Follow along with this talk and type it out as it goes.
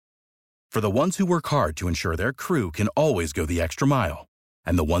For the ones who work hard to ensure their crew can always go the extra mile,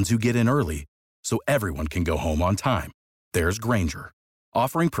 and the ones who get in early so everyone can go home on time, there's Grainger,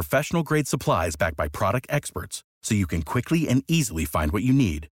 offering professional-grade supplies backed by product experts so you can quickly and easily find what you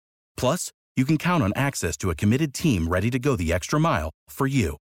need. Plus, you can count on access to a committed team ready to go the extra mile for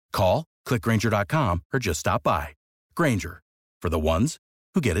you. Call, click Grainger.com, or just stop by. Grainger, for the ones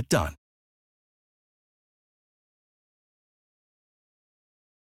who get it done.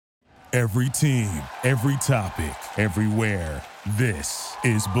 Every team, every topic, everywhere. This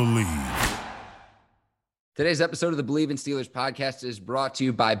is Believe. Today's episode of the Believe in Steelers podcast is brought to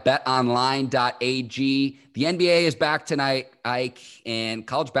you by betonline.ag. The NBA is back tonight, Ike, and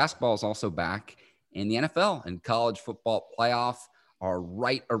college basketball is also back. And the NFL and college football playoff are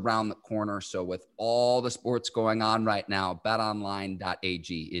right around the corner. So with all the sports going on right now,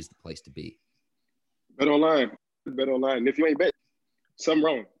 betonline.ag is the place to be. Bet online. If you ain't bet, something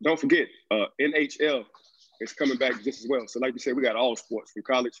wrong. Don't forget, NHL is coming back just as well. So like you said, we got all sports from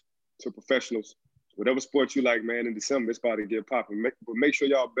college to professionals. Whatever sport you like, man, in December, it's about to get popping. But make sure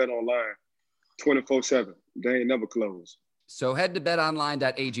y'all bet online 24/7. They ain't never closed. So head to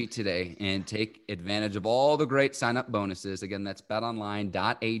betonline.ag today and take advantage of all the great sign-up bonuses. Again, that's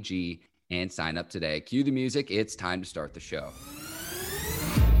betonline.ag and sign up today. Cue the music. It's time to start the show.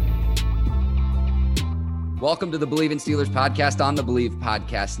 Welcome to the Believe in Steelers podcast on the Believe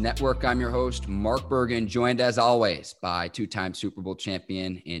Podcast Network. I'm your host, Mark Bergen, joined as always by two-time Super Bowl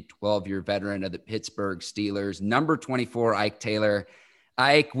champion and 12-year veteran of the Pittsburgh Steelers, number 24, Ike Taylor.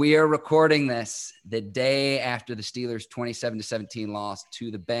 Ike, we are recording this the day after the Steelers' 27-17 loss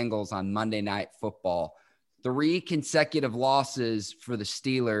to the Bengals on Monday Night Football. 3 consecutive losses for the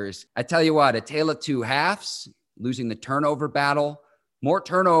Steelers. I tell you what, a tale of two halves, losing the turnover battle. More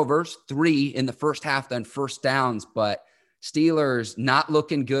turnovers, 3 in the first half than first downs, but Steelers not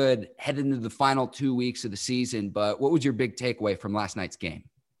looking good heading into the final 2 weeks of the season. But what was your big takeaway from last night's game?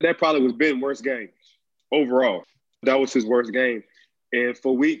 That probably was Ben's worst game overall. That was his worst game. And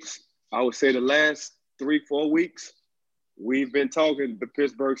for weeks, I would say the last 3-4 weeks, we've been talking the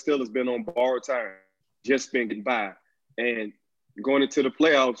Pittsburgh Steelers been on borrowed time, just been getting by. And going into the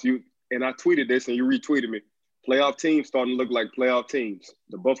playoffs, and I tweeted this and you retweeted me. Playoff teams starting to look like playoff teams.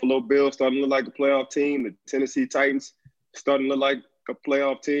 The Buffalo Bills starting to look like a playoff team. The Tennessee Titans starting to look like a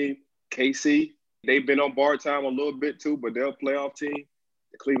playoff team. KC, they've been on borrowed time a little bit too, but they're a playoff team.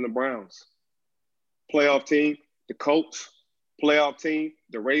 The Cleveland Browns, playoff team. The Colts, playoff team.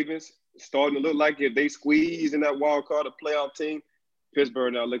 The Ravens, starting to look like if they squeeze in that wild card, a playoff team.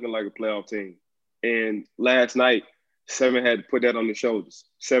 Pittsburgh now looking like a playoff team. And last night, 7 had to put that on their shoulders.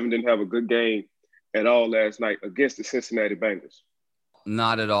 7 didn't have a good game at all last night against the Cincinnati Bengals.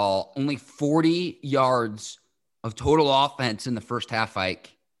 Not at all. Only 40 yards of total offense in the first half, Ike.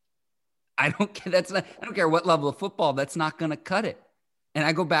 I don't care what level of football, that's not going to cut it. And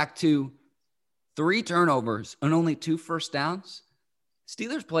I go back to 3 turnovers and only 2 first downs.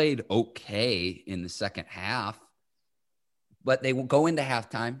 Steelers played okay in the second half, but they will go into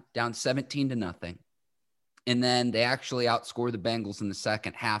halftime down 17-0. And then they actually outscore the Bengals in the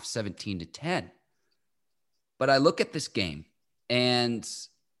second half 17-10. But I look at this game, and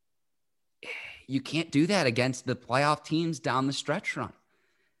you can't do that against the playoff teams down the stretch run.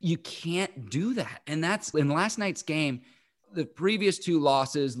 You can't do that. And that's in last night's game, the previous 2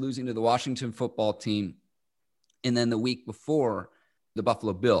 losses, losing to the Washington football team, and then the week before, the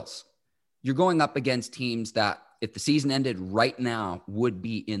Buffalo Bills. You're going up against teams that, if the season ended right now, would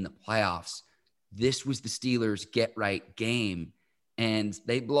be in the playoffs. This was the Steelers' get-right game. And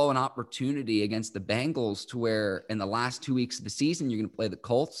they blow an opportunity against the Bengals to where in the last 2 weeks of the season, you're going to play the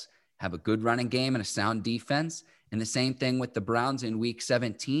Colts, have a good running game and a sound defense. And the same thing with the Browns in week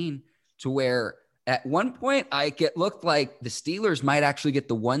 17, to where at one point, it looked like the Steelers might actually get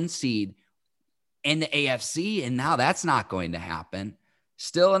the 1 seed in the AFC. And now that's not going to happen.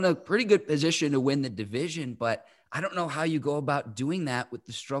 Still in a pretty good position to win the division. But I don't know how you go about doing that with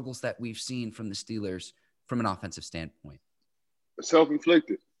the struggles that we've seen from the Steelers from an offensive standpoint.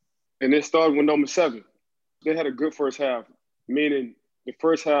 Self-inflicted. And it started with number 7. They had a good first half, meaning the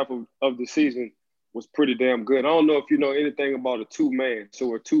first half of the season was pretty damn good. I don't know if you know anything about a 2-man.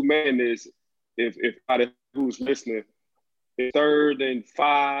 So a 2-man is, if who's listening, 3rd and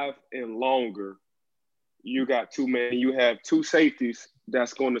 5 and longer, you got 2-man. You have 2 safeties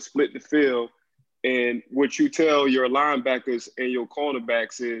that's going to split the field. And what you tell your linebackers and your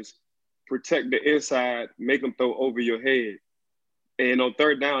cornerbacks is protect the inside, make them throw over your head. And on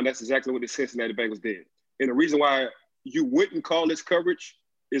 3rd down, that's exactly what the Cincinnati Bengals did. And the reason why you wouldn't call this coverage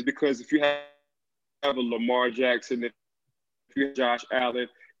is because if you have a Lamar Jackson, if you have Josh Allen,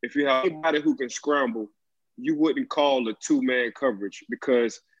 if you have anybody who can scramble, you wouldn't call a two-man coverage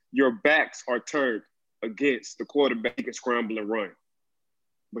because your backs are turned against the quarterback. He can scramble and run.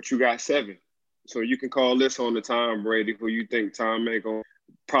 But you got 7. So you can call this on the Tom Brady, who you think Tom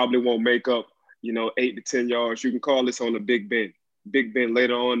probably won't make up, 8 to 10 yards. You can call this on the Big Ben. Big Ben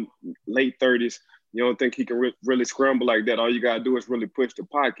later on, late 30s. You don't think he can really scramble like that. All you got to do is really push the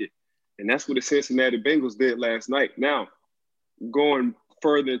pocket. And that's what the Cincinnati Bengals did last night. Now, going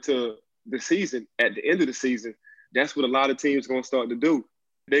further into the season, at the end of the season, that's what a lot of teams are going to start to do.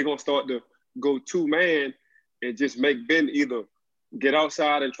 They're going to start to go two-man and just make Ben either get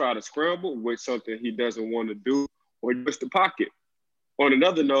outside and try to scramble, which is something he doesn't want to do, or push the pocket. On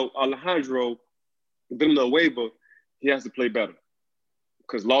another note, Alejandro Villanueva, he has to play better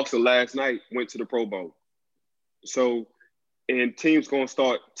because Lawson last night went to the Pro Bowl. So, and teams going to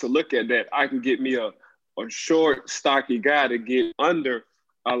start to look at that. I can get me a short, stocky guy to get under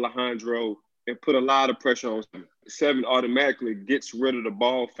Alejandro and put a lot of pressure on him. 7 automatically gets rid of the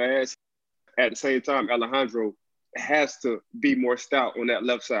ball fast. At the same time, Alejandro has to be more stout on that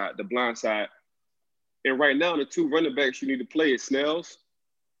left side, the blind side. And right now, the 2 running backs you need to play is Snells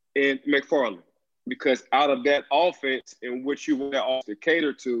and McFarland, because out of that offense in which you want to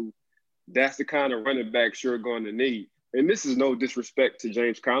cater to, that's the kind of running backs you're going to need. And this is no disrespect to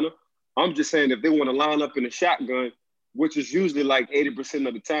James Conner. I'm just saying if they want to line up in a shotgun, which is usually like 80%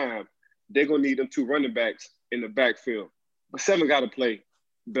 of the time, they're going to need them 2 running backs in the backfield. But 7 got to play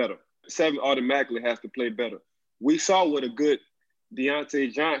better. 7 automatically has to play better. We saw what a good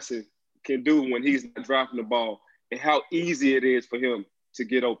Deontay Johnson can do when he's not dropping the ball and how easy it is for him to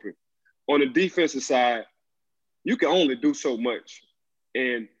get open. On the defensive side, you can only do so much.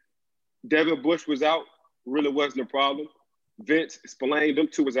 And Devin Bush was out, really wasn't a problem. Vince Spillane, them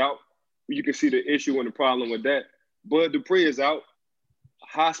 2 was out. You can see the issue and the problem with that. Bud Dupree is out.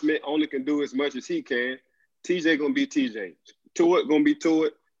 Highsmith only can do as much as he can. TJ going to be TJ. Tuitt going to be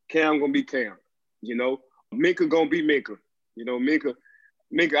Tuitt. Cam going to be Cam. Minkah going to be Minkah.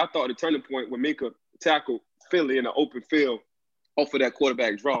 Minkah, I thought the turning point when Minkah tackled Philly in an open field off of that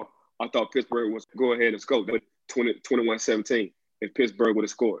quarterback draw, I thought Pittsburgh was go ahead and score 21-17 if Pittsburgh would have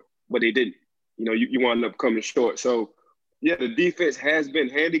scored. But they didn't. You wound up coming short. So, yeah, the defense has been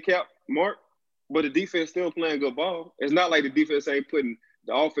handicapped, Mark, but the defense still playing good ball. It's not like the defense ain't putting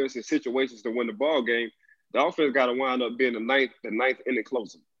the offense in situations to win the ball game. The offense got to wind up being the ninth inning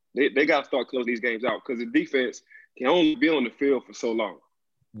closer. They got to start closing these games out because the defense can only be on the field for so long.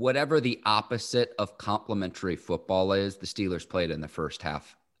 Whatever the opposite of complimentary football is, the Steelers played in the first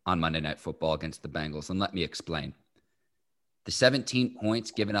half on Monday Night Football against the Bengals. And let me explain. The 17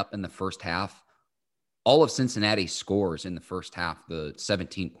 points given up in the first half, all of Cincinnati's scores in the first half, the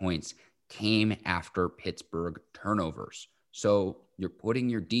 17 points, came after Pittsburgh turnovers. So you're putting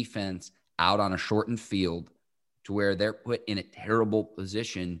your defense out on a shortened field to where they're put in a terrible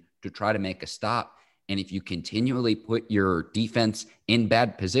position to try to make a stop. And if you continually put your defense in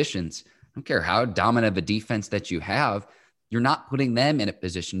bad positions, I don't care how dominant of a defense that you have, you're not putting them in a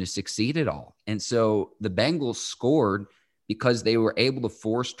position to succeed at all. And so the Bengals scored because they were able to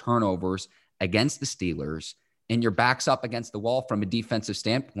force turnovers against the Steelers, and your back's up against the wall from a defensive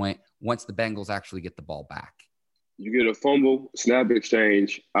standpoint once the Bengals actually get the ball back. You get a fumble, snap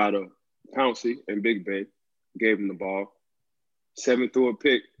exchange out of Pouncey and Big Ben, gave him the ball. 7 threw a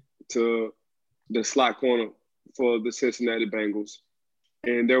pick to the slot corner for the Cincinnati Bengals.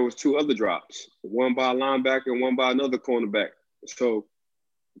 And there was 2 other drops, one by a linebacker and one by another cornerback. So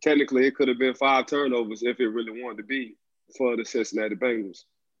technically it could have been 5 turnovers if it really wanted to be for the Cincinnati Bengals.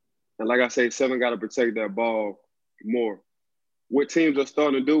 And like I say, 7 got to protect that ball more. What teams are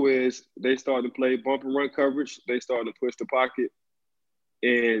starting to do is they start to play bump and run coverage. They start to push the pocket.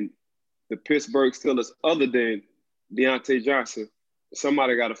 And the Pittsburgh Steelers, other than Deontay Johnson,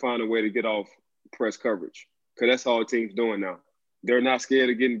 somebody got to find a way to get off press coverage because that's all the team's doing now. They're not scared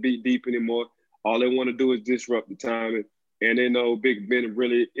of getting beat deep anymore. All they want to do is disrupt the timing. And they know Big Ben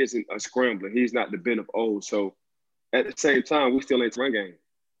really isn't a scrambler. He's not the Ben of old. So at the same time, we still ain't run game.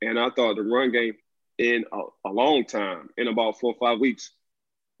 And I thought the run game in a long time, in about 4 or 5 weeks,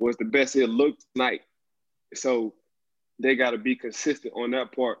 was the best it looked tonight. So they got to be consistent on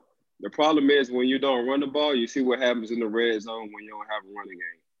that part. The problem is when you don't run the ball, you see what happens in the red zone when you don't have a running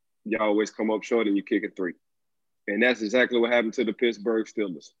game. You always come up short and you kick a 3. And that's exactly what happened to the Pittsburgh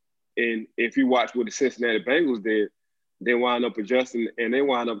Steelers. And if you watch what the Cincinnati Bengals did, they wound up adjusting and they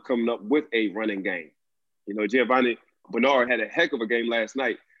wound up coming up with a running game. Giovanni Bernard had a heck of a game last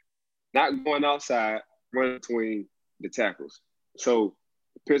night, not going outside, running between the tackles. So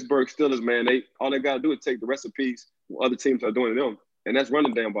Pittsburgh Steelers, man, all they got to do is take the recipes what other teams are doing to them and that's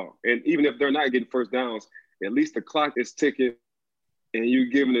running the damn ball. And even if they're not getting first downs, at least the clock is ticking, and you're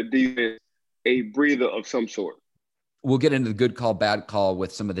giving the defense a breather of some sort. We'll get into the good call, bad call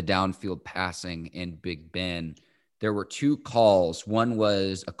with some of the downfield passing in Big Ben. There were two calls. One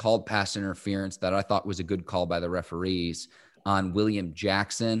was a called pass interference that I thought was a good call by the referees on William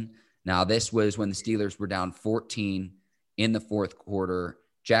Jackson. Now, this was when the Steelers were down 14 in the fourth quarter.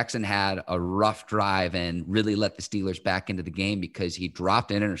 Jackson had a rough drive and really let the Steelers back into the game because he dropped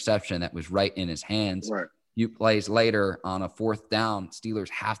an interception that was right in his hands. Right. Few plays later on a fourth down, Steelers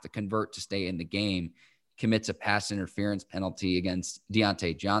have to convert to stay in the game, commits a pass interference penalty against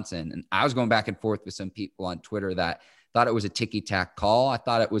Deontay Johnson. And I was going back and forth with some people on Twitter that thought it was a ticky-tack call. I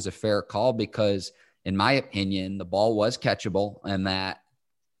thought it was a fair call because, in my opinion, the ball was catchable and that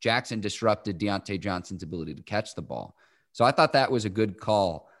Jackson disrupted Deontay Johnson's ability to catch the ball. So I thought that was a good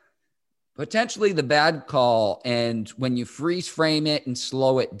call. Potentially the bad call, and when you freeze frame it and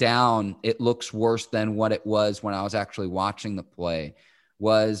slow it down, it looks worse than what it was when I was actually watching the play,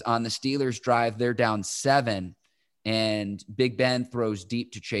 was on the Steelers drive. They're down 7, and Big Ben throws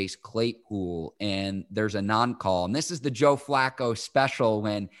deep to Chase Claypool, and there's a non-call. And this is the Joe Flacco special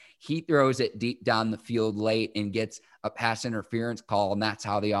when he throws it deep down the field late and gets a pass interference call, and that's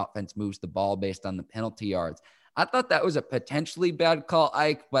how the offense moves the ball based on the penalty yards. I thought that was a potentially bad call,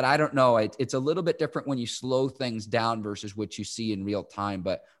 Ike, but I don't know. It's a little bit different when you slow things down versus what you see in real time.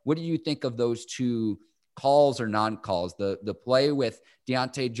 But what do you think of those two calls or non-calls? The play with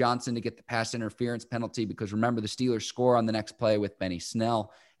Deontay Johnson to get the pass interference penalty, because remember the Steelers score on the next play with Benny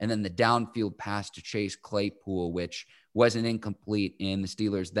Snell, and then the downfield pass to Chase Claypool, which wasn't incomplete, and the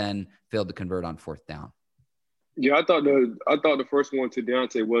Steelers then failed to convert on fourth down. Yeah, I thought the first one to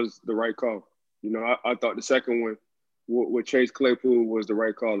Deontay was the right call. You know, I thought the second one with Chase Claypool was the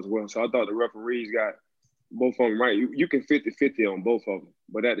right call as well. So I thought the referees got both of them right. You can 50-50 on both of them,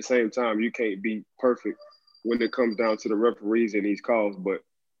 but at the same time, you can't be perfect when it comes down to the referees in these calls. But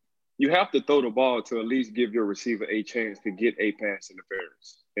you have to throw the ball to at least give your receiver a chance to get a pass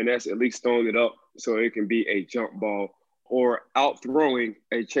interference. And that's at least throwing it up so it can be a jump ball or out throwing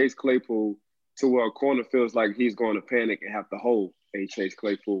a Chase Claypool to where a corner feels like he's going to panic and have to hold a Chase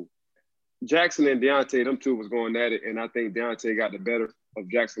Claypool. Jackson and Deontay, them two was going at it, and I think Deontay got the better of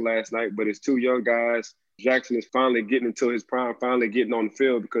Jackson last night. But it's two young guys. Jackson is finally getting into his prime, finally getting on the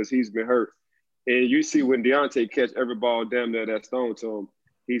field because he's been hurt. And you see when Deontay catch every ball damn near that's thrown to him,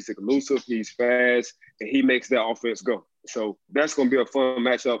 he's elusive, he's fast, and he makes that offense go. So that's going to be a fun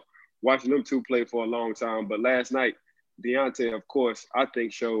matchup, watching them two play for a long time. But last night, Deontay, of course, I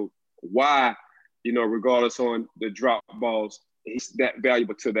think showed why, you know, regardless on the drop balls, he's that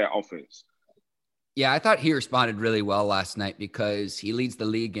valuable to that offense. Yeah, I thought he responded really well last night because he leads the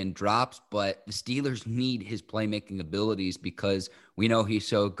league in drops, but the Steelers need his playmaking abilities because we know he's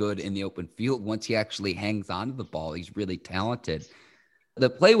so good in the open field. Once he actually hangs onto the ball, he's really talented. The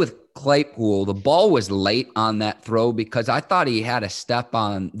play with Claypool, the ball was late on that throw because I thought he had a step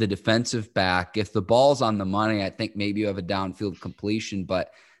on the defensive back. If the ball's on the money, I think maybe you have a downfield completion,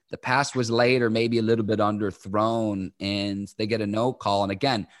 but the pass was late or maybe a little bit underthrown and they get a no call. And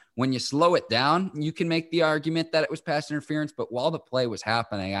again, when you slow it down, you can make the argument that it was pass interference, but while the play was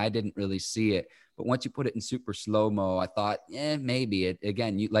happening, I didn't really see it. But once you put it in super slow-mo, I thought, maybe it.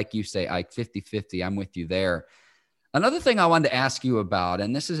 Again, like you say, Ike, 50-50, I'm with you there. Another thing I wanted to ask you about,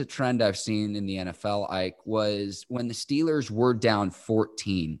 and this is a trend I've seen in the NFL, Ike, was when the Steelers were down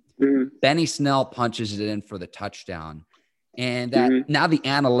 14, Benny Snell punches it in for the touchdown. And that now the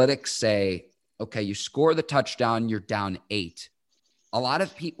analytics say, okay, you score the touchdown, you're down 8. A lot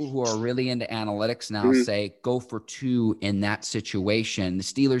of people who are really into analytics now say go for 2 in that situation. The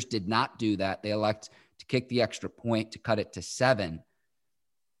Steelers did not do that. They elect to kick the extra point to cut it to 7.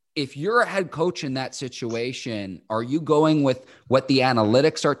 If you're a head coach in that situation, are you going with what the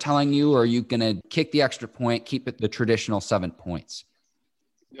analytics are telling you, or are you going to kick the extra point, keep it the traditional 7 points?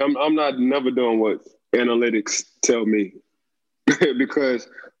 I'm not never doing what analytics tell me because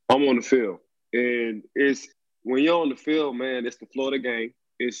I'm on the field. And it's when you're on the field, man, it's the flow of the game.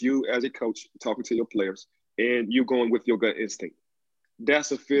 It's you as a coach talking to your players, and you going with your gut instinct.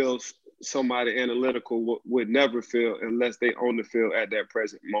 That's a feel somebody analytical would never feel unless they own the field at that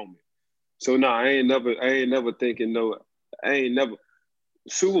present moment. So no, I ain't never thinking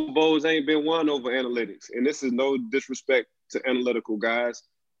Super Bowls ain't been won over analytics. And this is no disrespect to analytical guys.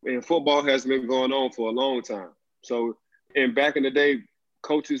 And football has been going on for a long time. So, and back in the day,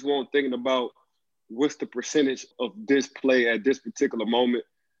 coaches weren't thinking about what's the percentage of this play at this particular moment.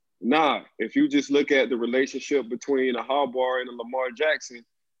 Nah, if you just look at the relationship between a Harbaugh and a Lamar Jackson,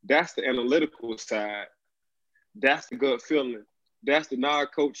 that's the analytical side. That's the gut feeling that's the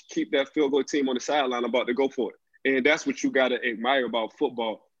non-coach, keep that field goal team on the sideline about to go for it. And that's what you got to admire about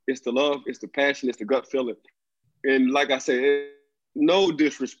football. It's the love, it's the passion, it's the gut feeling. And like I said, no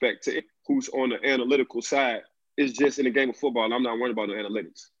disrespect to who's on the analytical side. It's just in the game of football, and I'm not worried about the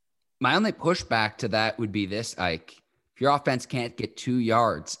analytics. My only pushback to that would be this, Ike. If your offense can't get 2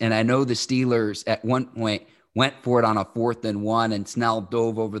 yards, and I know the Steelers at one point went for it on a 4th and 1, and Snell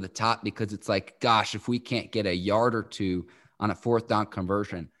dove over the top because it's like, gosh, if we can't get a yard or two on a 4th down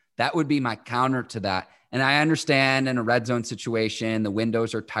conversion, that would be my counter to that. And I understand in a red zone situation, the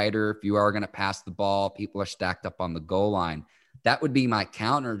windows are tighter. If you are going to pass the ball, people are stacked up on the goal line. That would be my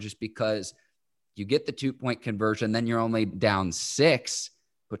counter, just because you get the 2-point conversion, then you're only down 6,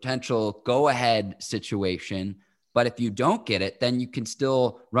 potential go-ahead situation. But if you don't get it, then you can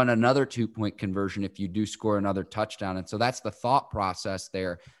still run another 2-point conversion if you do score another touchdown. And so that's the thought process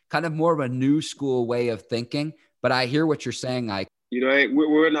there, kind of more of a new school way of thinking. But I hear what you're saying, Ike. You know,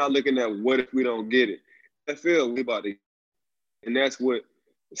 we're not looking at what if we don't get it. I feel we about to, and that's what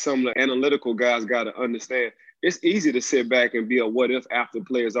some of the analytical guys got to understand. It's easy to sit back and be a what if after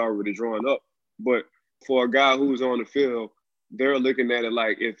players already drawn up. But for a guy who's on the field, they're looking at it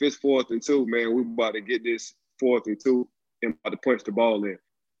like, if it's 4th and 2, man, we about to get this 4th and 2 and about to punch the ball in.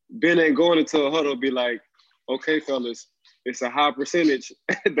 Ben ain't going into a huddle be like, okay, fellas, it's a high percentage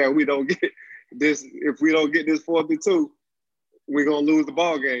that we don't get this. If we don't get this 4th and 2, we're going to lose the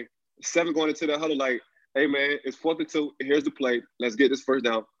ball game. 7 going into the huddle like, hey, man, it's 4th and 2. Here's the play. Let's get this first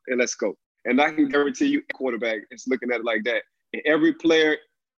down and let's go. And I can guarantee you, quarterback is looking at it like that. And every player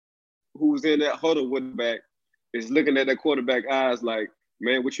who's in that huddle with the back is looking at that quarterback eyes like,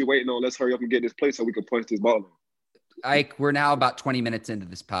 man, what you waiting on? Let's hurry up and get this play so we can punch this ball in. Ike, we're now about 20 minutes into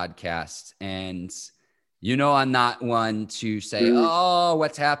this podcast, and you know I'm not one to say, oh,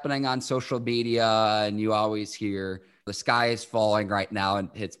 what's happening on social media, and you always hear the sky is falling right now in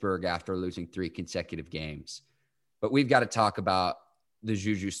Pittsburgh after losing 3 consecutive games. But we've got to talk about the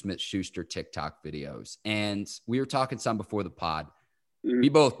Juju Smith-Schuster TikTok videos. And we were talking some before the pod. We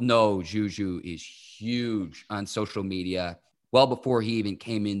both know Juju is huge on social media well before he even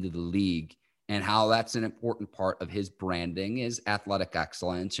came into the league, and how that's an important part of his branding is athletic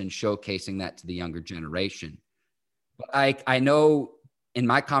excellence and showcasing that to the younger generation. But I know in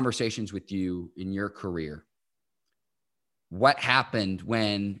my conversations with you in your career, what happened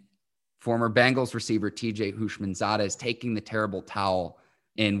when former Bengals receiver TJ Houshmandzadeh is taking the terrible towel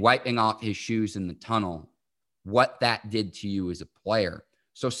and wiping off his shoes in the tunnel, what that did to you as a player.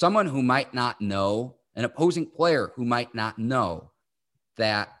 So someone who might not know, an opposing player who might not know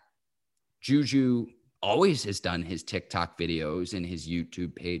that Juju always has done his TikTok videos and his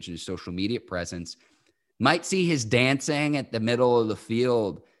YouTube page and his social media presence, might see his dancing at the middle of the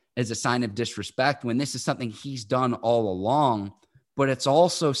field as a sign of disrespect when this is something he's done all along. But it's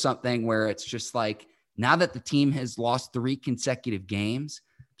also something where it's just like, now that the team has lost 3 consecutive games,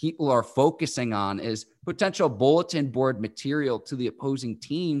 people are focusing on is potential bulletin board material to the opposing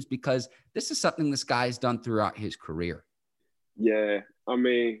teams, because this is something this guy's done throughout his career. Yeah, I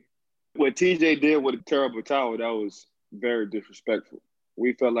mean, what TJ did with a terrible towel, that was very disrespectful.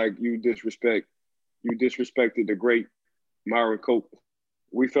 We felt like you disrespected the great Myron Cope.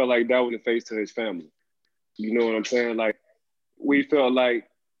 We felt like that was the face to his family. You know what I'm saying? Like, we felt like,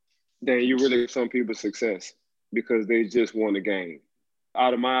 dang, you really give some people success because they just won the game.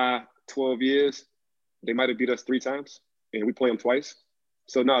 Out of my 12 years, they might have beat us 3 times, and we play them twice.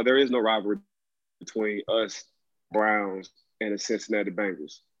 So, no, there is no rivalry between us, Browns, and the Cincinnati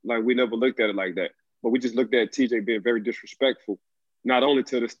Bengals. Like, we never looked at it like that. But we just looked at TJ being very disrespectful, not only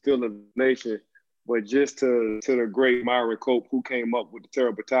to the Steelers nation, but just to the great Myron Cope, who came up with the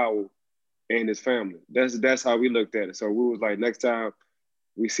terrible towel, and his family. That's how we looked at it. So we was like, next time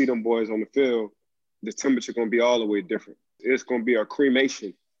we see them boys on the field, the temperature going to be all the way different. It's going to be a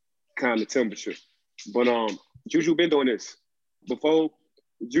cremation kind of temperature. But Juju been doing this. Before,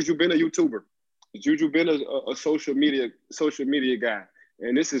 Juju been a YouTuber. Juju been a social media guy.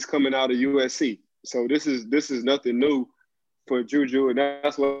 And this is coming out of USC. So this is nothing new for Juju. And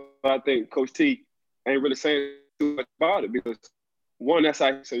that's what I think Coach T ain't really saying too much about it, because one, that's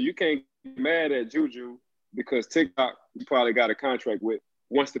like, so you can't get mad at Juju because TikTok you probably got a contract with,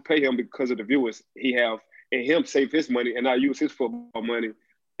 wants to pay him because of the viewers he have, and him save his money and not use his football money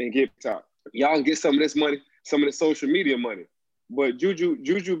and get TikTok. Y'all can get some of this money, some of the social media money. But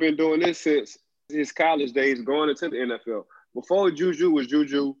Juju been doing this since his college days, going into the NFL. Before Juju was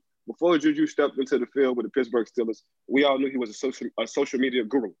Juju, before Juju stepped into the field with the Pittsburgh Steelers, we all knew he was a social media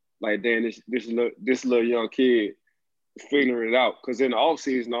guru. Like, damn, this little young kid figuring it out. Because in the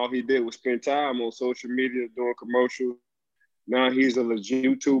offseason, all he did was spend time on social media, doing commercials, Now he's a legit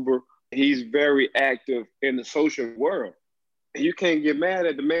YouTuber. He's very active in the social world. You can't get mad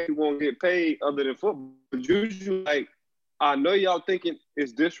at the man who won't get paid other than football. Juju, like, I know y'all thinking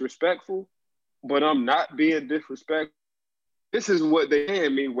it's disrespectful, but I'm not being disrespectful. This is what they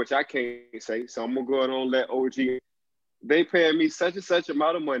paying me, which I can't say. So I'm gonna go ahead and let OG. They paying me such and such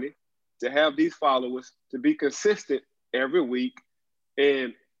amount of money to have these followers, to be consistent every week.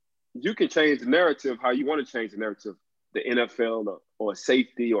 And you can change the narrative how you want to change the narrative, the NFL or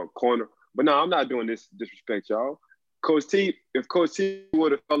safety or corner. But no, I'm not doing this to disrespect y'all. If Coach T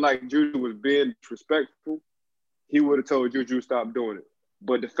would have felt like Juju was being disrespectful, he would have told Juju stop doing it.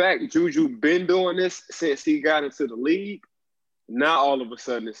 But the fact Juju been doing this since he got into the league, now all of a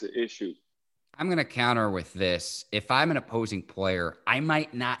sudden it's an issue. I'm going to counter with this. If I'm an opposing player, I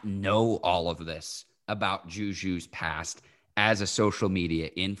might not know all of this about Juju's past as a social media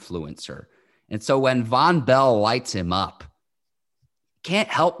influencer. And so when Von Bell lights him up, can't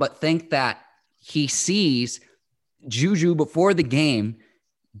help but think that he sees Juju before the game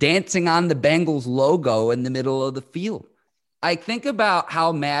dancing on the Bengals logo in the middle of the field. I think about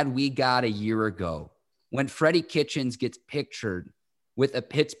how mad we got a year ago when Freddie Kitchens gets pictured with a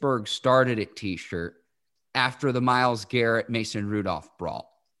Pittsburgh Started It t-shirt after the Myles Garrett, Mason Rudolph brawl.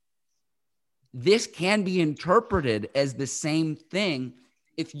 This can be interpreted as the same thing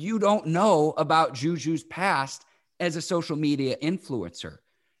if you don't know about Juju's past as a social media influencer.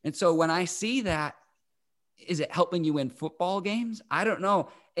 And so when I see that, is it helping you win football games? I don't know.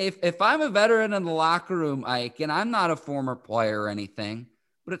 If I'm a veteran in the locker room, Ike, and I'm not a former player or anything,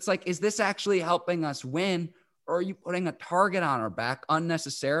 but it's like, is this actually helping us win? Or are you putting a target on our back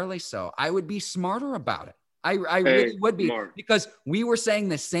unnecessarily? So I would be smarter about it. I really would be, Mark. Because we were saying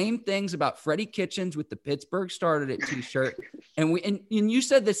the same things about Freddie Kitchens with the Pittsburgh Started It t-shirt. And you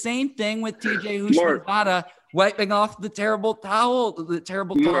said the same thing with TJ Houshmandzadeh wiping off the terrible towel Mark, in the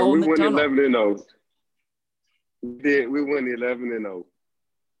tunnel. 11-0. We went 11-0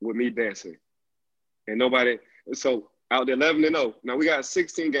 with me dancing. And nobody – so out there 11-0. Now we got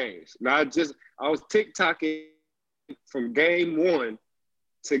 16 games. Now I was TikToking from game 1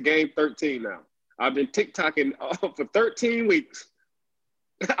 to game 13 now. I've been TikToking for 13 weeks.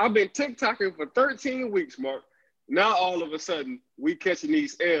 I've been TikToking for 13 weeks, Mark. Now all of a sudden we catching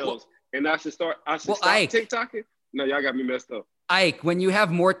these L's, and I should start TikToking? No, y'all got me messed up. Ike, when you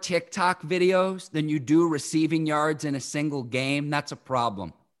have more TikTok videos than you do receiving yards in a single game, that's a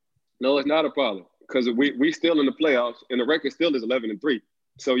problem. No, it's not a problem because we still in the playoffs, and the record still is 11-3.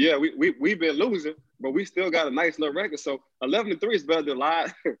 So, yeah, we've been losing, but we still got a nice little record. So 11-3 is better than a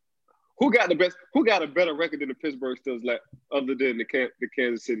lot. Who got a better record than the Pittsburgh Steelers other than the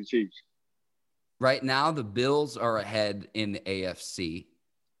Kansas City Chiefs? Right now, the Bills are ahead in the AFC.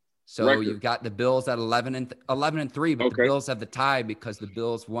 So record. You've got the Bills at 11-3, but the Bills have the tie because the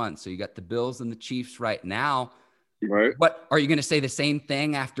Bills won. So you got the Bills and the Chiefs right now. Right. What are you going to say the same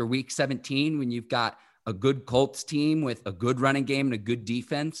thing after week 17 when you've got a good Colts team with a good running game and a good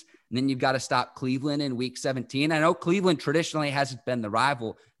defense, and then you've got to stop Cleveland in week 17? I know Cleveland traditionally hasn't been the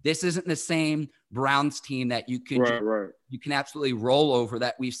rival. This isn't the same Browns team that you can you can absolutely roll over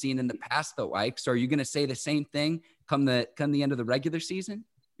that we've seen in the past, though, Ike. So are you going to say the same thing come the end of the regular season?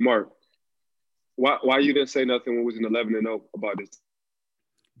 Mark, why you didn't say nothing when we was in 11-0 about this?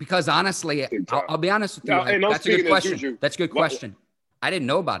 Because honestly, I'll be honest with you. Like, that's a good question. That's a good question. I didn't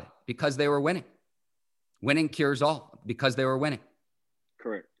know about it because they were winning. Winning cures all because they were winning.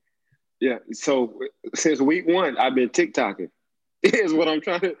 Correct. Yeah. So since week 1, I've been TikToking. Is what I'm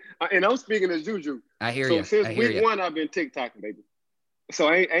trying to, and I'm speaking as Juju. I hear you. So since week 1, I've been TikToking, baby. So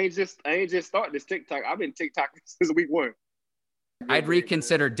I ain't just started this TikTok. I've been TikToking since week 1. I'd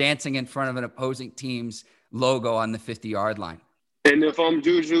reconsider dancing in front of an opposing team's logo on the 50-yard line. And if I'm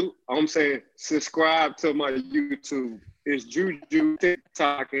Juju, I'm saying subscribe to my YouTube. It's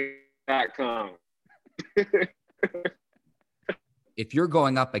JujuTikToking.com. If you're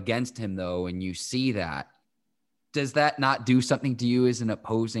going up against him, though, and you see that, does that not do something to you as an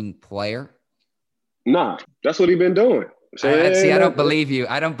opposing player? Nah, that's what he's been doing. So, I don't believe you.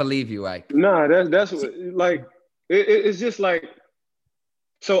 I don't believe you, Ike. Nah, that's what, like, it's just like,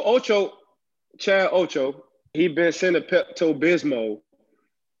 so Chad Ocho, he been sending Pepto-Bismol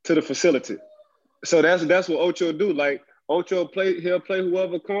to the facility. So that's what Ocho do. Like, Ocho he'll play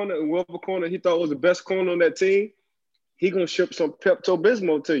whoever corner he thought was the best corner on that team, he gonna ship some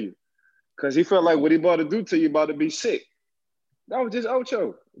Pepto-Bismol to you. Because he felt like what he about to do to you about to be sick. That was just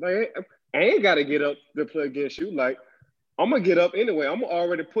Ocho. Like, I ain't got to get up to play against you. Like, I'm going to get up anyway. I'm going to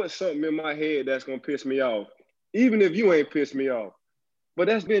already put something in my head that's going to piss me off, even if you ain't pissed me off. But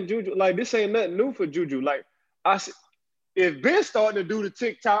that's been Juju. Like, this ain't nothing new for Juju. Like, If Ben's starting to do the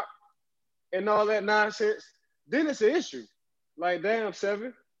TikTok and all that nonsense, then it's an issue. Like, damn,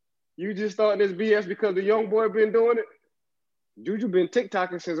 Seven, you just starting this BS because the young boy been doing it? Juju been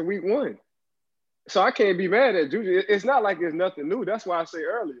TikToking since week 1. So I can't be mad at Juju. It's not like it's nothing new. That's why I say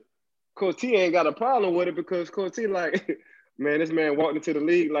earlier, Coach T ain't got a problem with it because Coach T like, man, this man walked into the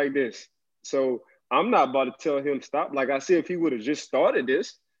league like this. So I'm not about to tell him stop. Like I said, if he would have just started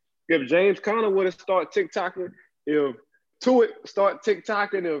this, if James Conner would have started TikToking, if Tuitt start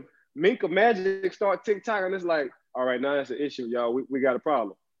TikToking, if Minka Magic start TikToking, it's like, all right, now that's an issue, y'all. We got a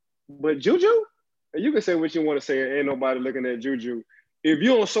problem. But Juju, and you can say what you want to say, ain't nobody looking at Juju. If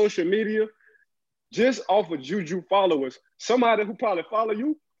you're on social media, just off of Juju followers, somebody who probably follow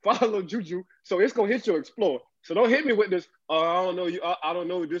you, follow Juju, so it's gonna hit your Explorer. So don't hit me with this, I don't know you, I don't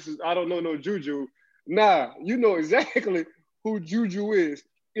know this is, I don't know no Juju. Nah, you know exactly who Juju is.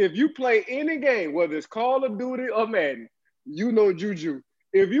 If you play any game, whether it's Call of Duty or Madden, you know Juju.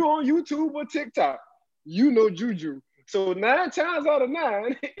 If you on YouTube or TikTok, you know Juju. So 9 times out of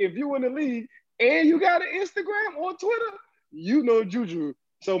 9, if you in the league and you got an Instagram or Twitter, you know Juju.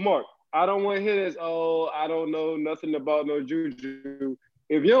 So Mark, I don't want to hear this, oh, I don't know nothing about no Juju.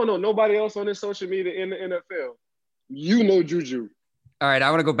 If you don't know nobody else on this social media in the NFL, you know Juju. All right, I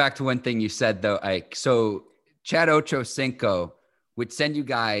want to go back to one thing you said, though, Ike. So Chad Ochocinco would send you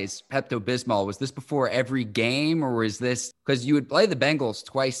guys Pepto-Bismol. Was this before every game, or was this – because you would play the Bengals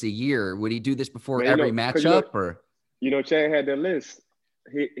twice a year. Would he do this before every matchup? Chad had that list.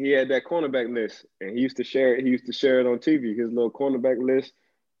 He had that cornerback list, and he used to share it. He used to share it on TV, his little cornerback list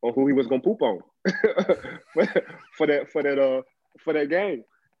on who he was going to poop on for that game.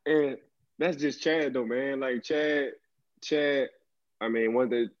 And that's just Chad, though, man. Like, Chad, I mean,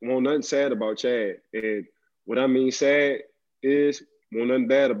 won't nothing sad about Chad. And what I mean sad is won't nothing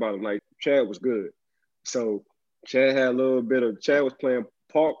bad about him. Like, Chad was good. So Chad had a little bit of – Chad was playing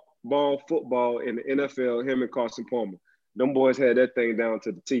park ball football in the NFL, him and Carson Palmer. Them boys had that thing down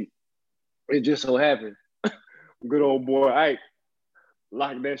to the T. It just so happened, good old boy Ike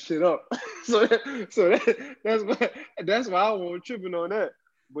locked that shit up. That's why I wasn't tripping on that.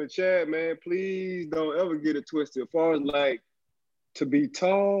 But Chad, man, please don't ever get it twisted. As far as like to be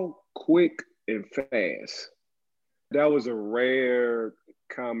tall, quick, and fast, that was a rare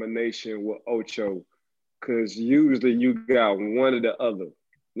combination with Ocho, because usually you got one or the other.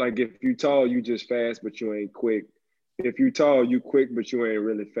 Like if you tall, you just fast, but you ain't quick. If you tall, you quick, but you ain't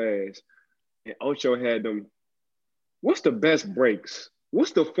really fast. And Ocho had them. What's the best brakes?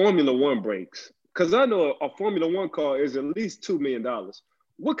 What's the Formula One brakes? Because I know a Formula One car is at least $2 million.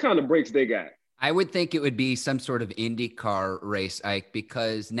 What kind of brakes they got? I would think it would be some sort of IndyCar race, Ike,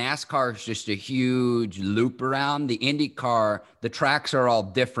 because NASCAR is just a huge loop around. The IndyCar, the tracks are all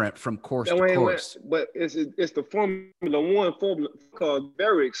different from course to course. But it's the Formula One car,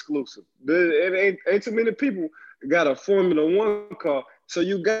 very exclusive. It ain't too many people got a Formula One car, so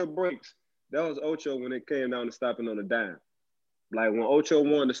you got brakes. That was Ocho when it came down to stopping on a dime. Like when Ocho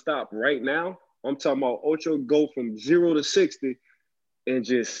wanted to stop right now, I'm talking about Ocho go from 0 to 60 and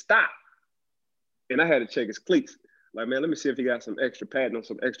just stop. And I had to check his cleats. Like, man, let me see if he got some extra padding on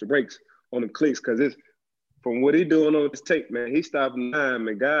some extra brakes on them cleats, because it's from what he doing on this tape, man, he stopping time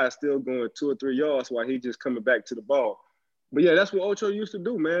and guys still going 2 or 3 yards while he just coming back to the ball. But yeah, that's what Ocho used to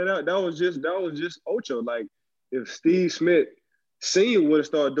do, man. That was just Ocho. Like if Steve Smith Senior would have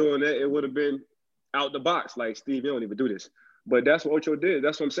started doing that, it would have been out the box. Like, Steve, you don't even do this. But that's what Ocho did.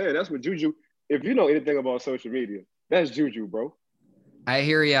 That's what I'm saying. That's what Juju, if you know anything about social media, that's Juju, bro. I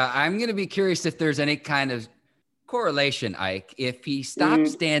hear you. I'm going to be curious if there's any kind of correlation, Ike. If he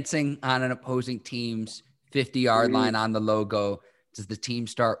stops dancing on an opposing team's 50-yard line on the logo, does the team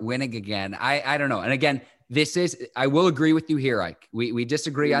start winning again? I don't know. And again, I will agree with you here, Ike. We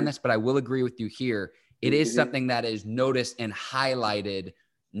disagree on this, but I will agree with you here. It is something that is noticed and highlighted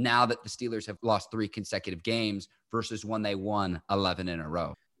now that the Steelers have lost 3 consecutive games versus when they won 11 in a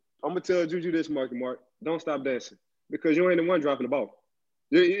row. I'm going to tell Juju this, Mark. Don't stop dancing, because you ain't the one dropping the ball.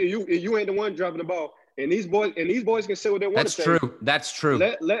 You ain't the one dropping the ball. And these boys can say what they want to say. That's true.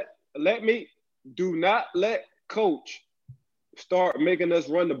 Let me do not let coach start making us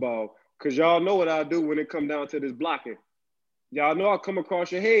run the ball, because y'all know what I do when it come down to this blocking. Y'all know I'll come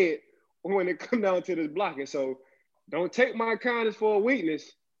across your head when it come down to this blocking. So don't take my kindness for a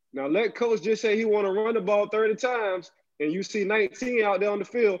weakness. Now let coach just say he want to run the ball 30 times and you see 19 out there on the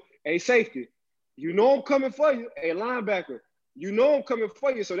field. Hey, safety, you know I'm coming for you. Hey, linebacker, you know I'm coming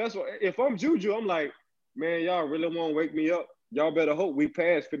for you. So that's what, if I'm Juju, I'm like, man, y'all really want to wake me up? Y'all better hope we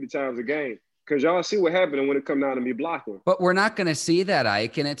pass 50 times a game. Because y'all see what happened when it come down to me blocking. But we're not going to see that,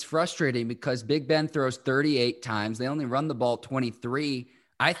 Ike, and it's frustrating because Big Ben throws 38 times. They only run the ball 23.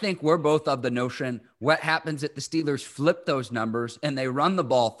 I think we're both of the notion, what happens if the Steelers flip those numbers and they run the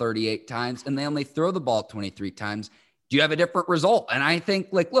ball 38 times and they only throw the ball 23 times? Do you have a different result? And I think,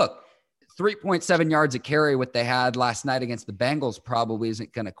 like, look, 3.7 yards a carry, what they had last night against the Bengals probably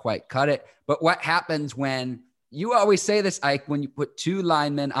isn't going to quite cut it. But what happens when you always say this, Ike, when you put two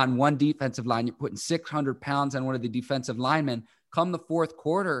linemen on one defensive line, you're putting 600 pounds on one of the defensive linemen. Come the fourth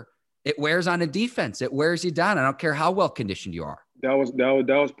quarter, it wears on a defense. It wears you down. I don't care how well conditioned you are. That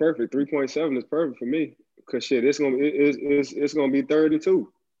was perfect. 3.7 is perfect for me because shit, it's gonna be 3rd and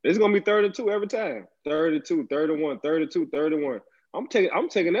 2. It's gonna be 3rd and 2 every time. 3rd and 2, 3rd and 1, 3rd and 2, 3rd and 1. I'm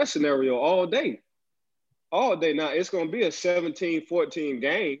taking that scenario all day. All day. Now it's gonna be a 17-14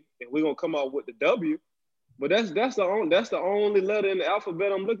 game, and we're gonna come out with the W. But that's the only letter in the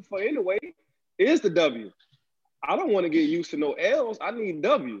alphabet I'm looking for anyway, is the W. I don't want to get used to no L's. I need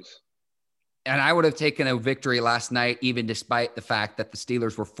W's. And I would have taken a victory last night, even despite the fact that the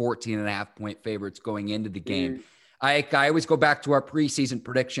Steelers were 14.5-point favorites going into the game. I always go back to our preseason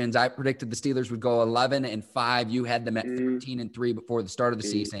predictions. I predicted the Steelers would go 11-5. You had them at 13-3 before the start of the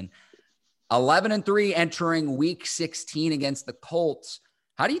season. 11-3 entering week 16 against the Colts.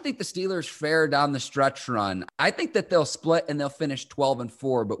 How do you think the Steelers fare down the stretch run? I think that they'll split and they'll finish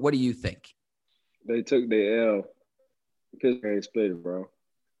 12-4, but what do you think? They took the L. Pittsburgh ain't split, bro.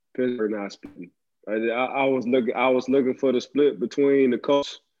 Pittsburgh not splitting. I was looking for the split between the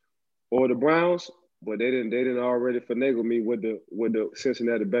Colts or the Browns, but they didn't already finagle me with the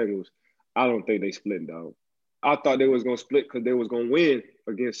Cincinnati Bengals. I don't think they split, dog. I thought they was gonna split because they was gonna win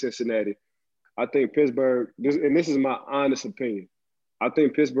against Cincinnati. I think Pittsburgh, and this is my honest opinion, I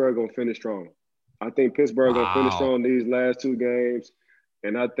think Pittsburgh gonna finish strong. I think Pittsburgh gonna finish strong these last two games,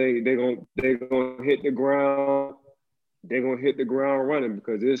 and I think they're gonna hit the ground. They're gonna hit the ground running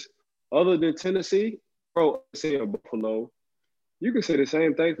because it's other than Tennessee, bro. Seeing Buffalo, you can say the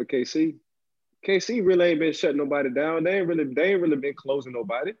same thing for KC. KC really ain't been shutting nobody down. They ain't really been closing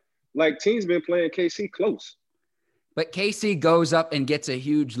nobody. Like teams been playing KC close. But KC goes up and gets a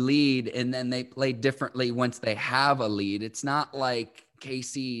huge lead, and then they play differently once they have a lead. It's not like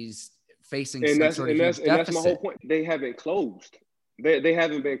KC's facing some sort of huge deficit. That's my whole point. They haven't closed. They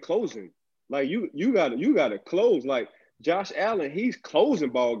haven't been closing. Like you gotta close. Like Josh Allen, he's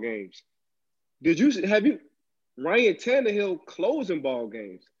closing ball games. Ryan Tannehill closing ball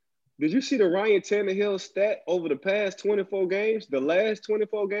games? Did you see the Ryan Tannehill stat over the past 24 games, the last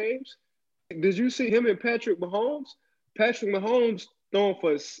 24 games? Did you see him and Patrick Mahomes? Patrick Mahomes throwing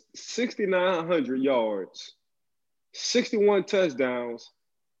for 6,900 yards, 61 touchdowns,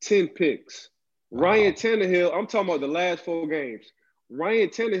 10 picks. Ryan Tannehill, I'm talking about the last 4 games. Ryan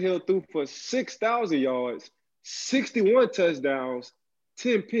Tannehill threw for 6,000 yards, 61 touchdowns,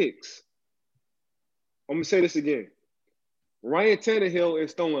 10 picks. I'm going to say this again. Ryan Tannehill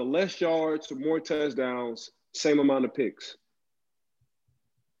is throwing less yards, more touchdowns, same amount of picks.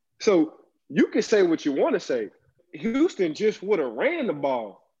 So you can say what you want to say. Houston just would have ran the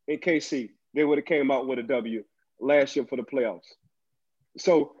ball in KC. They would have came out with a W last year for the playoffs.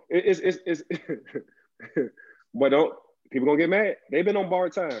 So it's but people gonna get mad. They've been on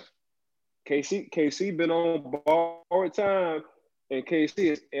borrowed time. KC been on borrowed time, and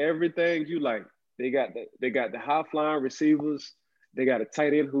KC is everything you like. They got the high flying receivers. They got a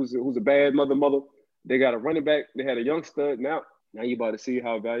tight end who's a bad mother. They got a running back. They had a young stud. Now you about to see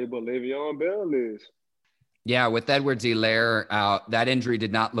how valuable Le'Veon Bell is. Yeah, with Edwards-Helaire out, that injury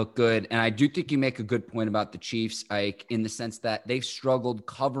did not look good. And I do think you make a good point about the Chiefs, Ike, in the sense that they've struggled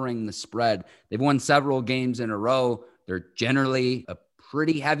covering the spread. They've won several games in a row. They're generally a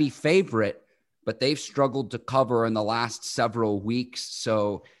pretty heavy favorite, but they've struggled to cover in the last several weeks.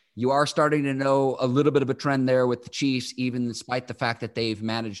 So you are starting to know a little bit of a trend there with the Chiefs, even despite the fact that they've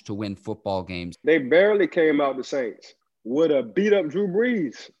managed to win football games. They barely came out the Saints. Would have beat up Drew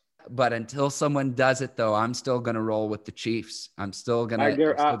Brees. But until someone does it, though, I'm still going to roll with the Chiefs. I'm going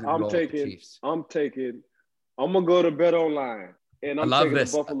to roll with the Chiefs. I'm going to go to Bet Online, and I'm taking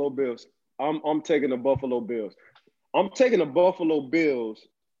the Buffalo Bills. I'm taking the Buffalo Bills. I'm taking the Buffalo Bills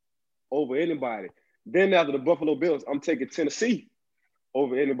over anybody. Then after the Buffalo Bills, I'm taking Tennessee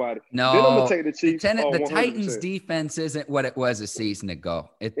over anybody. No, then I'm going to take the Chiefs. The Titans defense isn't what it was a season ago.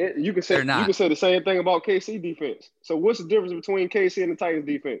 You can say the same thing about KC defense. So what's the difference between KC and the Titans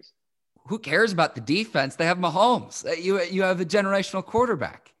defense? Who cares about the defense? They have Mahomes. You have a generational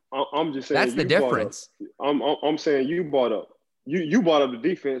quarterback. I'm just saying that's the difference. I'm saying you brought up the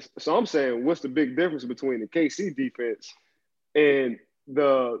defense. So I'm saying what's the big difference between the KC defense and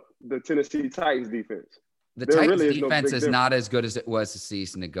the Tennessee Titans defense. The There Titans really is no defense big is difference. not as good as it was a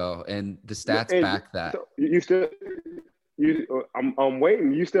season ago, and the stats And back that. so I'm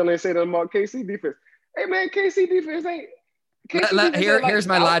waiting. You still ain't saying nothing about KC defense. Hey man, KC defense ain't. Here's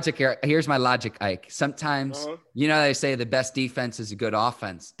my logic here. Here's my logic, Ike. Sometimes, they say the best defense is a good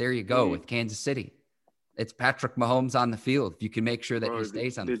offense. There you go with Kansas City. It's Patrick Mahomes on the field. If you can make sure that he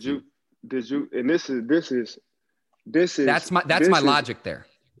stays on the field. Did you? And this is. That's my logic there.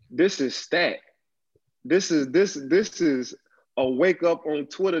 This is stat. This is a wake up on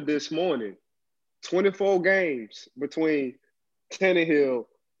Twitter this morning. 24 games between Tannehill.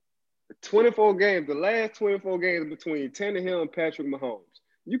 24 games, the last 24 games between Tannehill and Patrick Mahomes.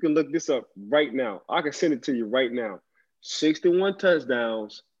 You can look this up right now. I can send it to you right now. 61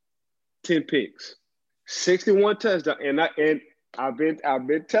 touchdowns, 10 picks. 61 touchdowns. And I've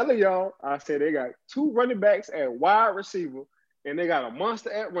been telling y'all, I said they got 2 running backs at wide receiver, and they got a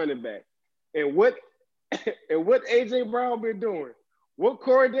monster at running back. And what A.J. Brown been doing? What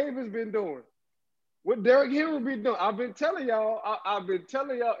Corey Davis been doing? What Derrick Henry been doing? I've been telling y'all,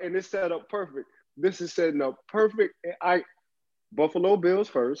 and it's set up perfect. This is setting up perfect. Buffalo Bills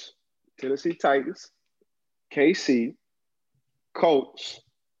first, Tennessee Titans, KC, Colts,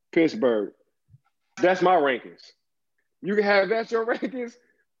 Pittsburgh. That's my rankings. You can have that your rankings.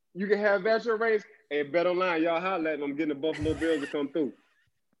 And bet online, y'all holler at them. I'm getting the Buffalo Bills to come through.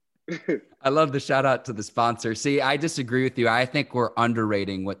 I love the shout out to the sponsor. See, I disagree with you. I think we're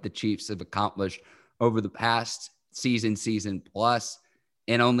underrating what the Chiefs have accomplished over the past season plus,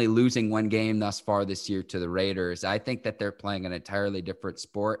 and only losing 1 game thus far this year to the Raiders. I think that they're playing an entirely different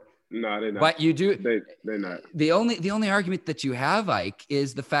sport. No, they're not. But you do. They're not. The only argument that you have, Ike,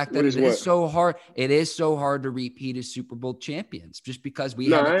 is the fact that it is so hard. It is so hard to repeat as Super Bowl champions, just because we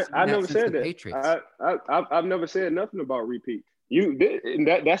haven't seen I that never since said the that. Patriots. I've never said nothing about repeat.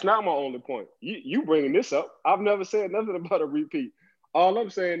 That's not my only point. You bringing this up. I've never said nothing about a repeat. All I'm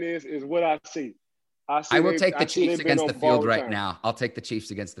saying is what I see. I will take the Chiefs against the field right now. I'll take the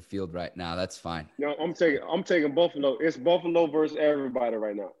Chiefs against the field right now. That's fine. No, I'm taking Buffalo. It's Buffalo versus everybody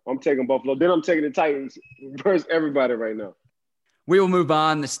right now. I'm taking Buffalo. Then I'm taking the Titans versus everybody right now. We will move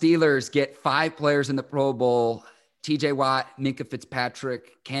on. The Steelers get 5 players in the Pro Bowl: TJ Watt, Minkah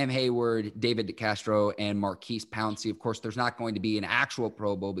Fitzpatrick, Cam Hayward, David DeCastro, and Marquise Pouncey. Of course, there's not going to be an actual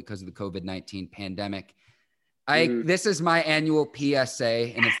Pro Bowl because of the COVID-19 pandemic. This is my annual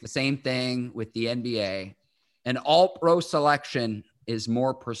PSA, and it's the same thing with the NBA. An all-pro selection is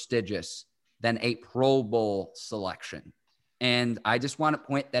more prestigious than a Pro Bowl selection. And I just want to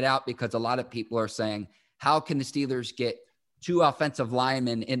point that out because a lot of people are saying, how can the Steelers get 2 offensive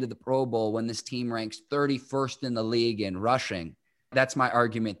linemen into the Pro Bowl when this team ranks 31st in the league in rushing? That's my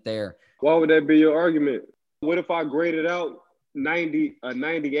argument there. Why would that be your argument? What if I graded out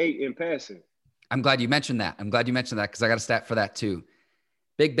 98 in passing? I'm glad you mentioned that because I got a stat for that too.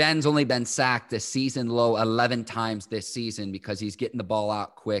 Big Ben's only been sacked a season low 11 times this season because he's getting the ball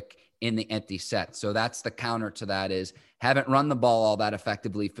out quick in the empty set. So that's the counter to that is haven't run the ball all that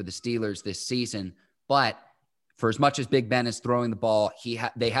effectively for the Steelers this season. But for as much as Big Ben is throwing the ball,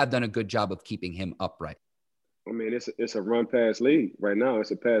 they have done a good job of keeping him upright. I mean, it's a run-pass league right now.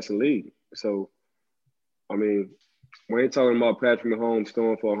 It's a passing league. So, I mean, we ain't talking about Patrick Mahomes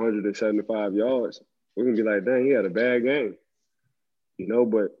throwing for 175 yards. We're going to be like, dang, he had a bad game.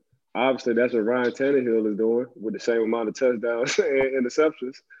 But obviously that's what Ryan Tannehill is doing with the same amount of touchdowns and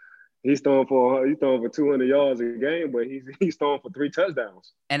interceptions. He's throwing for 200 yards a game, but he's throwing for 3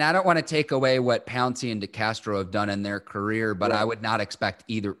 touchdowns. And I don't want to take away what Pouncey and DeCastro have done in their career, but I would not expect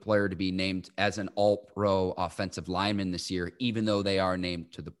either player to be named as an all-pro offensive lineman this year, even though they are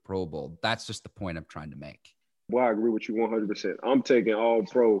named to the Pro Bowl. That's just the point I'm trying to make. Well, I agree with you 100%. I'm taking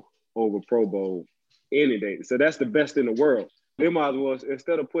all-pro over Pro Bowl any day. So that's the best in the world. They might as well,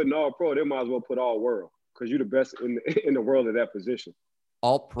 instead of putting all-pro, they might as well put all-world because you're the best in the world at that position.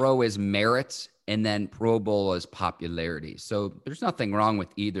 All-pro is merit, and then Pro Bowl is popularity. So there's nothing wrong with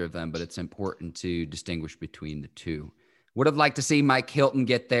either of them, but it's important to distinguish between the two. Would have liked to see Mike Hilton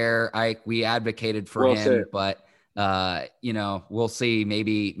get there. We advocated for him, but we'll see.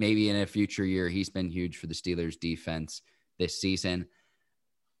 Maybe in a future year, he's been huge for the Steelers defense this season.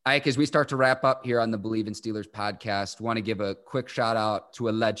 Ike, as we start to wrap up here on the Believe in Steelers podcast, want to give a quick shout out to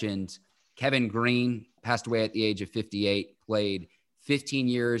a legend. Kevin Green passed away at the age of 58, played 15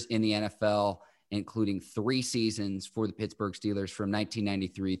 years in the NFL, including 3 seasons for the Pittsburgh Steelers from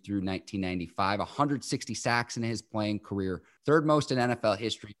 1993 through 1995, 160 sacks in his playing career, 3rd most in NFL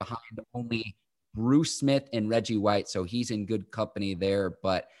history behind only Bruce Smith and Reggie White. So he's in good company there.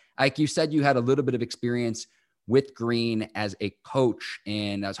 But Ike, you said you had a little bit of experience with Green as a coach.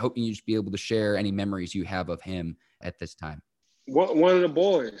 And I was hoping you'd just be able to share any memories you have of him at this time. One of the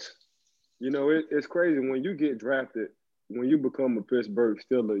boys. You know, it's crazy when you get drafted, when you become a Pittsburgh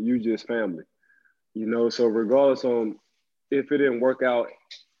Steeler, you just family. You know, so regardless on if it didn't work out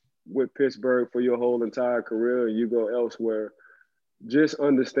with Pittsburgh for your whole entire career and you go elsewhere, just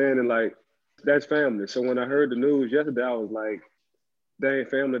understanding like that's family. So when I heard the news yesterday, I was like, dang,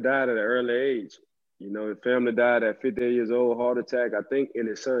 family died at an early age. You know, family died at 58 years old, heart attack, I think, in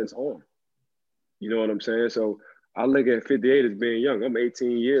his son's arm. You know what I'm saying? So I look at 58 as being young. I'm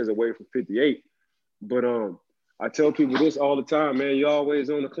 18 years away from 58. But I tell people this all the time, man, you're always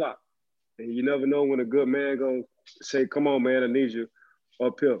on the clock. And you never know when a good man gonna say, come on, man, I need you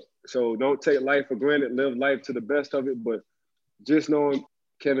up here. So don't take life for granted. Live life to the best of it. But just knowing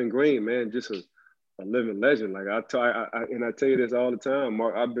Kevin Green, man, just a living legend. Like I tell you this all the time,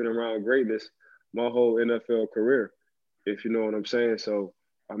 Mark, I've been around greatness my whole NFL career, if you know what I'm saying. So,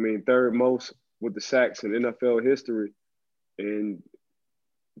 I mean, third most with the sacks in NFL history. And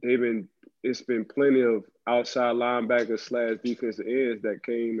it's been plenty of outside linebackers / defensive ends that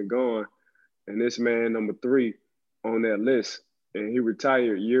came and gone. And this man, number 3 on that list. And he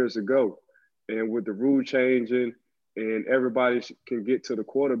retired years ago. And with the rule changing and everybody can get to the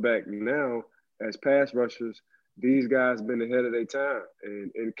quarterback now as pass rushers, these guys been ahead of their time.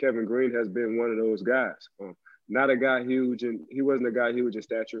 And Kevin Green has been one of those guys. Not a guy huge, and he wasn't a guy huge in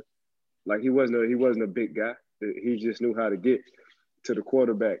stature. Like he wasn't a big guy. He just knew how to get to the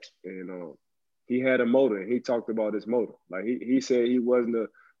quarterback. And he had a motor, and he talked about his motor. Like he said he wasn't the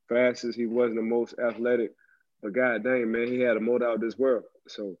fastest, he wasn't the most athletic, but god dang, man, he had a motor out of this world.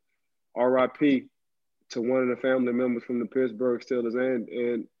 So RIP to one of the family members from the Pittsburgh Steelers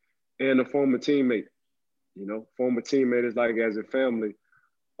and a former teammate. You know, former teammate is like as a family,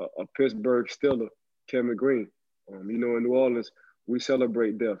 a Pittsburgh Steeler, Kevin Green. You know, in New Orleans, we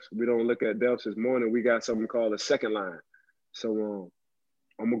celebrate deaths. We don't look at deaths as mourning. We got something called a second line. So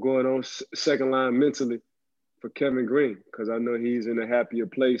I'm going to go on second line mentally for Kevin Green because I know he's in a happier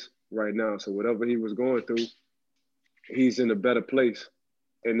place right now. So whatever he was going through, he's in a better place.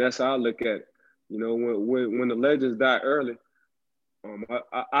 And that's how I look at it. You know, when the legends die early,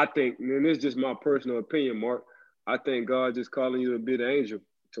 I think, and it's just my personal opinion, Mark, I think God just calling you to be the angel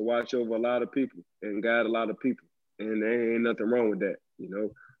to watch over a lot of people and guide a lot of people. And there ain't nothing wrong with that. You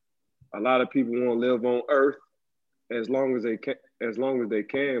know, a lot of people want to live on earth as long as they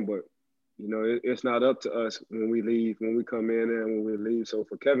can, but you know, it's not up to us when we leave, when we come in and when we leave. So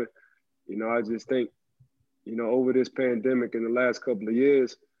for Kevin, you know, I just think, you know, over this pandemic in the last couple of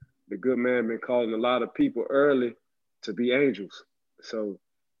years, the good man been calling a lot of people early to be angels. So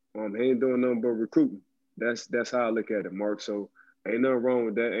he ain't doing nothing but recruiting. That's how I look at it, Mark. So ain't nothing wrong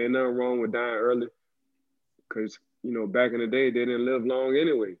with that. Ain't nothing wrong with dying early because, you know, back in the day, they didn't live long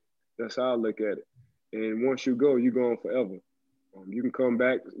anyway. That's how I look at it. And once you go, you're gone forever. You can come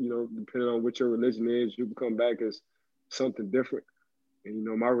back, you know, depending on what your religion is, you can come back as something different. And, you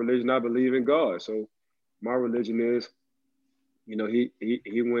know, my religion, I believe in God. So my religion is, you know, he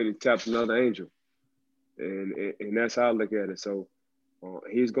went and tapped another angel. And that's how I look at it. So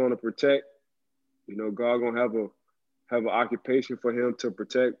he's going to protect, you know, God going to have an occupation for him to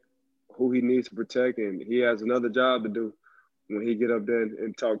protect who he needs to protect. And he has another job to do when he get up there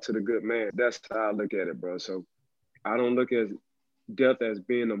and talk to the good man. That's how I look at it, bro. So I don't look at death as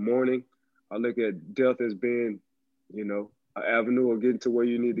being a mourning. I look at death as being, you know, an avenue of getting to where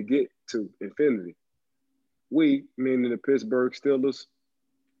you need to get to, infinity. We, meaning the Pittsburgh Steelers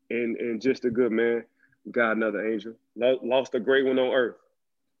and just a good man, got another angel. Lost a great one on earth.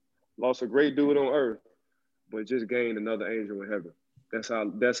 Lost a great dude on earth, but just gained another angel in heaven. That's how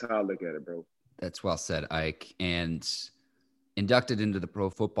I look at it, bro. That's well said, Ike. And inducted into the Pro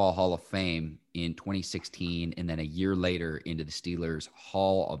Football Hall of Fame in 2016, and then a year later into the Steelers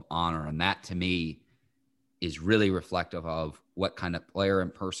Hall of Honor. And that, to me, is really reflective of what kind of player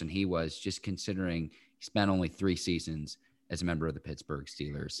and person he was, just considering he spent only 3 seasons as a member of the Pittsburgh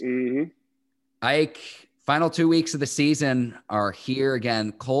Steelers. Mm-hmm. Ike, final 2 weeks of the season are here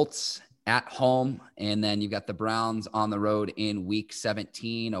again. Colts at home, and then you've got the Browns on the road in Week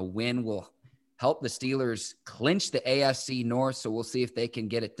 17. A win will help the Steelers clinch the AFC North, so we'll see if they can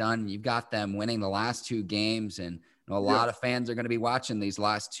get it done. You've got them winning the last 2 games, and a lot of fans are going to be watching these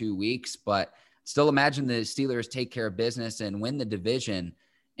last 2 weeks, but still imagine the Steelers take care of business and win the division.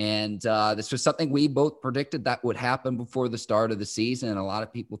 And this was something we both predicted that would happen before the start of the season. A lot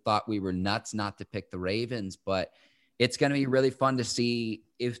of people thought we were nuts not to pick the Ravens, but it's going to be really fun to see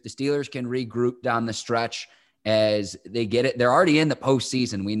if the Steelers can regroup down the stretch as they get it. They're already in the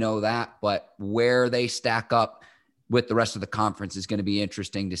postseason. We know that, but where they stack up with the rest of the conference is going to be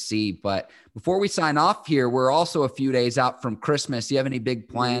interesting to see. But before we sign off here, we're also a few days out from Christmas. Do you have any big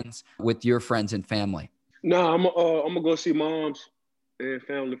plans with your friends and family? No, I'm gonna go see moms and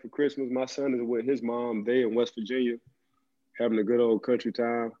family for Christmas. My son is with his mom. They in West Virginia, having a good old country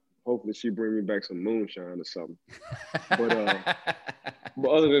time. Hopefully she bring me back some moonshine or something. But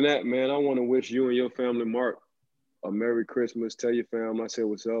other than that, man, I want to wish you and your family, Mark, a Merry Christmas. Tell your family I said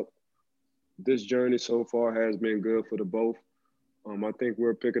what's up. This journey so far has been good for the both. I think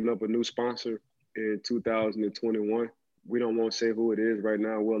we're picking up a new sponsor in 2021. We don't want to say who it is right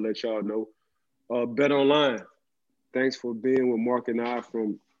now. We'll let y'all know. Bet Online. Thanks for being with Mark and I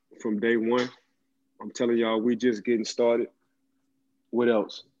from day one. I'm telling y'all, we just getting started. What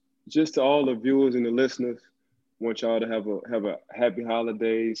else? Just to all the viewers and the listeners, want y'all to have a happy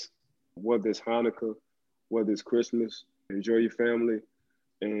holidays, whether it's Hanukkah, whether it's Christmas. Enjoy your family.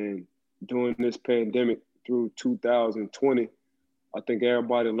 And during this pandemic through 2020, I think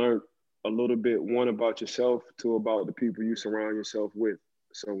everybody learned a little bit, one, about yourself, two, about the people you surround yourself with.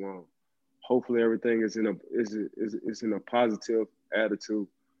 So hopefully everything is in a positive attitude.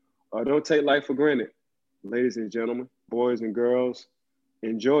 Don't take life for granted, ladies and gentlemen, boys and girls.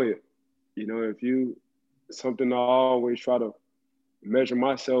 Enjoy it. You know, something I always try to measure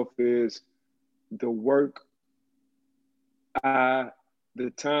myself is the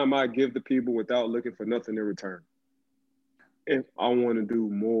time I give to people without looking for nothing in return. If I want to do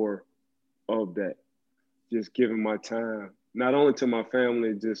more of that, just giving my time, not only to my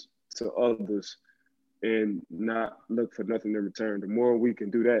family, just to others, and not look for nothing in return. The more we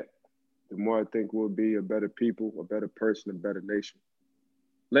can do that, the more I think we'll be a better people, a better person, a better nation.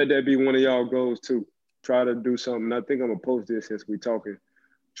 Let that be one of y'all goals too. Try to do something. I think I'm gonna post this since we're talking.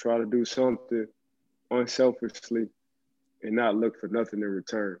 Try to do something unselfishly and not look for nothing in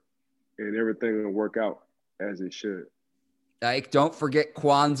return. And everything will work out as it should. Ike, don't forget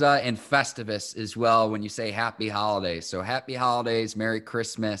Kwanzaa and Festivus as well when you say happy holidays. So happy holidays, Merry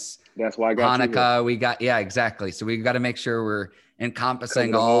Christmas. That's why I got Hanukkah. Yeah, exactly. So we got to make sure we're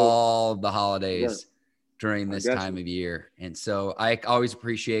encompassing all the holidays during this time of year. And so I always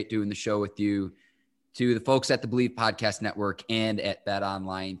appreciate doing the show with you. To the folks at the Believe Podcast Network and at Bet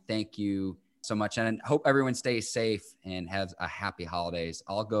Online, thank you so much. And I hope everyone stays safe and has a happy holidays.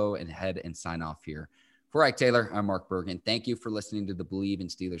 I'll go ahead and sign off here. For Ike Taylor, I'm Mark Bergen. Thank you for listening to the Believe in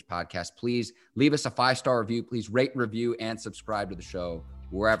Steelers podcast. Please leave us a 5-star review. Please rate, review, and subscribe to the show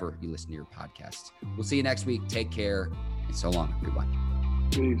wherever you listen to your podcasts. We'll see you next week. Take care, and so long, everybody.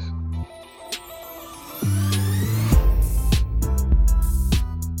 Peace.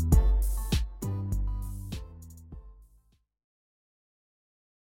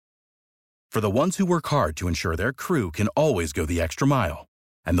 For the ones who work hard to ensure their crew can always go the extra mile,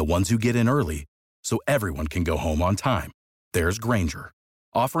 and the ones who get in early so everyone can go home on time, there's Grainger,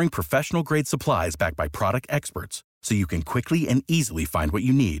 offering professional-grade supplies backed by product experts so you can quickly and easily find what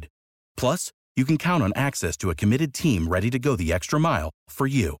you need. Plus, you can count on access to a committed team ready to go the extra mile for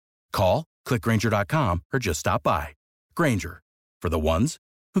you. Call, click Grainger.com, or just stop by. Grainger, for the ones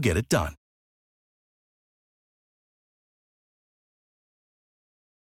who get it done.